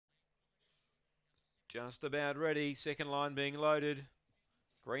Just about ready. Second line being loaded.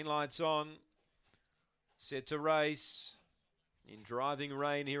 Green lights on. Set to race. In driving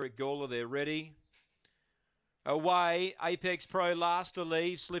rain here at Gawler, they're ready. Away, Apex Pro last to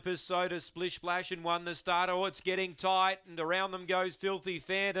leave. Slippers, Soda, Splish Splash and won the start. Oh, it's getting tight and around them goes Filthy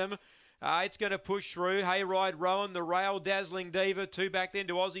Phantom. It's going to push through. Hayride Rowan, the rail, Dazzling Diva. Two back then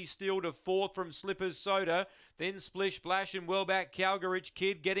to Aussie Steel to fourth from Slippers Soda. Then Splish Splash and well back Calgary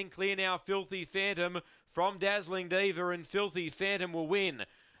Kid. Getting clear now, Filthy Phantom from Dazzling Diva, and Filthy Phantom will win.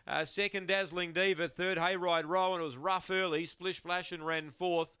 Second, Dazzling Diva. Third, Hayride Rowan. It was rough early. Splish Splash and ran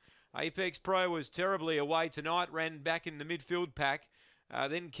fourth. Apex Pro was terribly away tonight. Ran back in the midfield pack.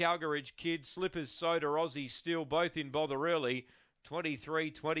 Then Calgary Kid, Slippers Soda, Aussie Steel, both in bother early.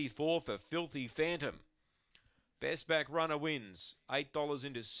 23-24 for Filthy Phantom. Best back runner wins. $8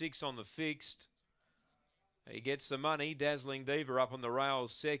 into 6 on the fixed. He gets the money. Dazzling Diva up on the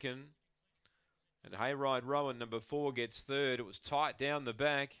rails second. And Hayride Rowan, number 4, gets third. It was tight down the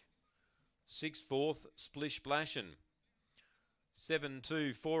back. 6 fourth, Splish Splashin'. 7,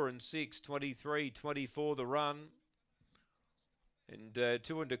 2, 4 and 6, 23-24 the run. And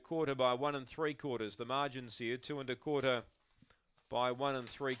 2 1/4 by 1 3/4. The margins here, 2 1/4 by 1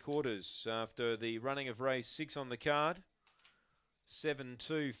 3/4 after the running of race 6 on the card. 7,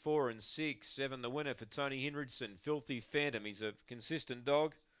 2, 4 and 6. 7 the winner for Tony Hinrichsen. Filthy Phantom. He's a consistent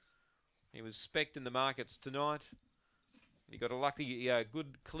dog. He was specced in the markets tonight. He got a lucky,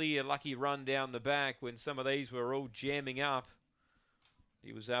 good, clear, lucky run down the back when some of these were all jamming up.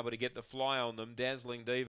 He was able to get the fly on them. Dazzling Diva.